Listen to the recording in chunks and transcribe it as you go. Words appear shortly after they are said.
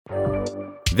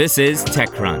This is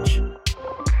TechCrunch.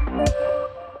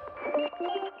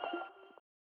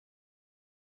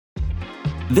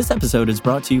 This episode is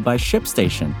brought to you by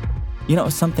ShipStation. You know,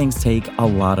 some things take a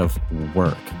lot of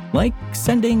work, like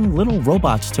sending little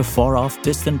robots to far-off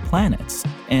distant planets.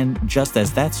 And just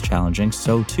as that's challenging,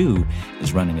 so too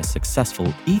is running a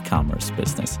successful e-commerce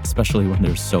business, especially when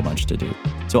there's so much to do.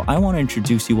 So I want to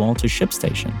introduce you all to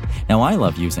ShipStation. Now, I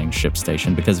love using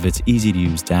ShipStation because of its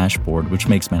easy-to-use dashboard, which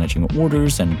makes managing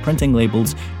orders and printing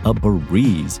labels a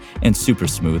breeze and super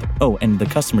smooth. Oh, and the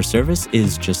customer service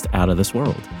is just out of this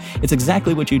world. It's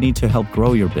exactly what you need to help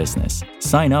grow your business.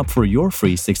 Sign up for your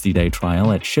free 60-day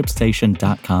trial at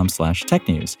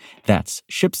shipstation.com/technews. That's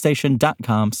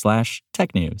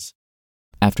shipstation.com/technews.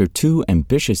 After 2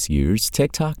 ambitious years,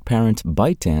 TikTok parent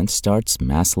ByteDance starts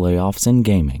mass layoffs in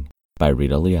gaming, by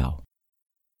Rita Liao.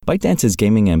 ByteDance's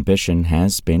gaming ambition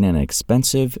has been an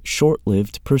expensive,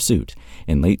 short-lived pursuit.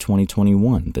 In late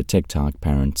 2021, the TikTok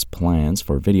parent's plans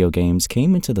for video games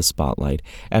came into the spotlight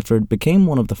after it became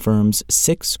one of the firm's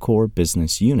 6 core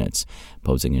business units,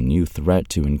 posing a new threat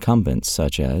to incumbents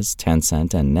such as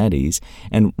Tencent and NetEase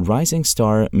and rising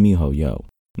star MiHoYo.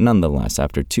 Nonetheless,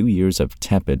 after 2 years of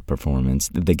tepid performance,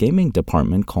 the gaming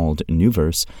department called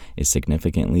Nuverse is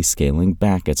significantly scaling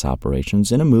back its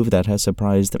operations in a move that has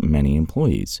surprised many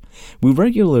employees. We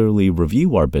regularly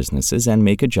review our businesses and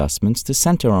make adjustments to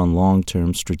center on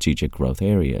long-term strategic growth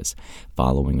areas.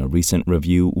 Following a recent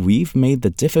review, we've made the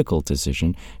difficult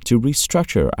decision to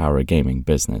restructure our gaming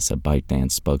business, a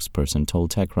ByteDance spokesperson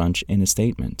told TechCrunch in a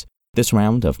statement. This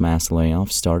round of mass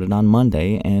layoffs started on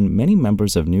Monday, and many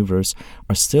members of Nuverse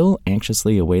are still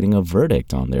anxiously awaiting a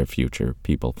verdict on their future,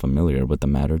 people familiar with the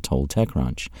matter told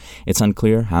TechCrunch. It's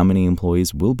unclear how many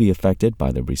employees will be affected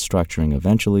by the restructuring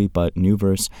eventually, but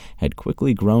Nuverse had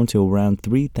quickly grown to around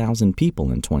 3,000 people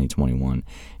in 2021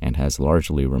 and has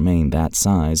largely remained that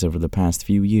size over the past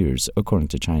few years, according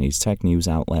to Chinese tech news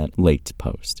outlet Late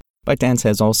Post. ByteDance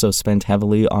has also spent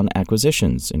heavily on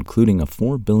acquisitions, including a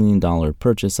 $4 billion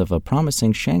purchase of a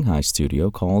promising Shanghai studio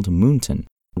called Moonton.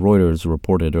 Reuters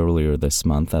reported earlier this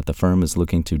month that the firm is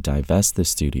looking to divest the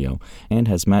studio and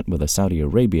has met with a Saudi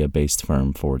Arabia-based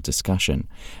firm for discussion.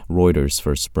 Reuters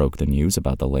first broke the news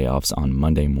about the layoffs on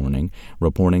Monday morning,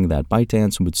 reporting that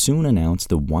ByteDance would soon announce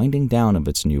the winding down of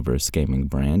its Nuverse gaming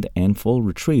brand and full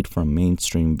retreat from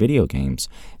mainstream video games,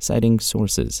 citing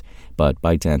sources. But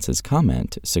ByteDance's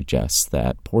comment suggests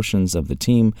that portions of the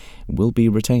team will be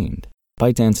retained.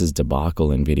 ByteDance's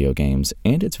debacle in video games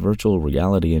and its virtual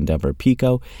reality endeavor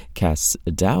Pico casts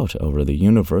doubt over the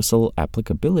universal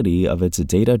applicability of its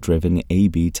data-driven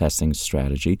A/B testing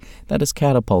strategy that has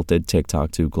catapulted TikTok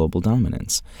to global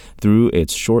dominance. Through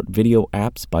its short video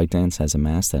apps, ByteDance has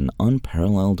amassed an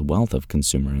unparalleled wealth of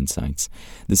consumer insights.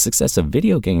 The success of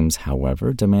video games,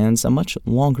 however, demands a much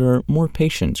longer, more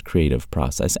patient creative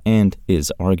process and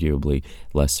is arguably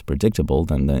less predictable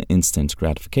than the instant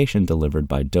gratification delivered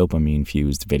by dopamine-fused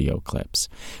video clips.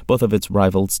 Both of its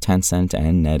rivals, Tencent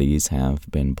and NetEase, have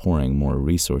been pouring more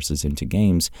resources into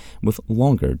games with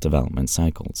longer development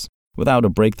cycles. Without a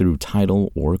breakthrough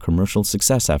title or commercial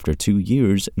success after 2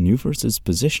 years, Nuverse's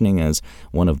positioning as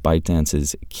one of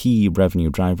ByteDance's key revenue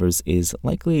drivers is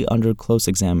likely under close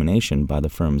examination by the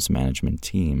firm's management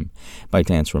team.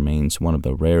 ByteDance remains one of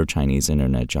the rare Chinese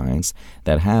internet giants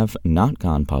that have not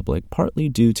gone public, partly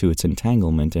due to its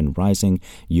entanglement in rising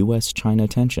U.S.-China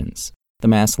tensions. The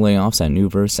mass layoffs at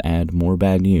Nuverse add more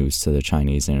bad news to the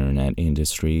Chinese internet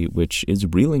industry, which is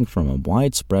reeling from a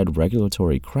widespread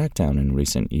regulatory crackdown in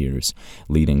recent years,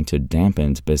 leading to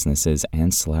dampened businesses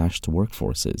and slashed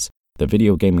workforces. The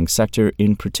video gaming sector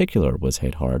in particular was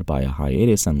hit hard by a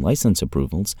hiatus in license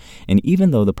approvals, and even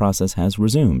though the process has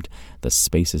resumed, the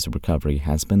space's recovery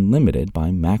has been limited by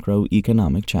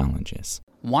macroeconomic challenges.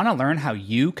 Want to learn how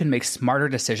you can make smarter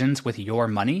decisions with your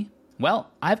money? Well,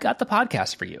 I've got the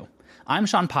podcast for you. I'm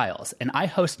Sean Piles, and I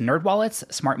host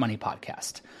NerdWallet's Smart Money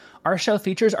Podcast. Our show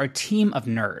features our team of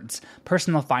nerds,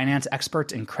 personal finance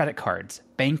experts in credit cards,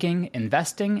 banking,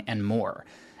 investing, and more.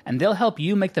 And they'll help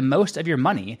you make the most of your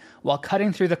money while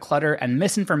cutting through the clutter and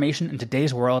misinformation in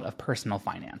today's world of personal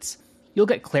finance. You'll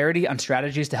get clarity on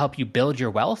strategies to help you build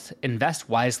your wealth, invest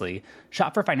wisely,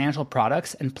 shop for financial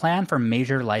products, and plan for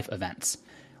major life events.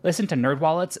 Listen to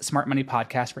NerdWallet's Smart Money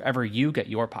Podcast wherever you get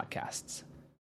your podcasts.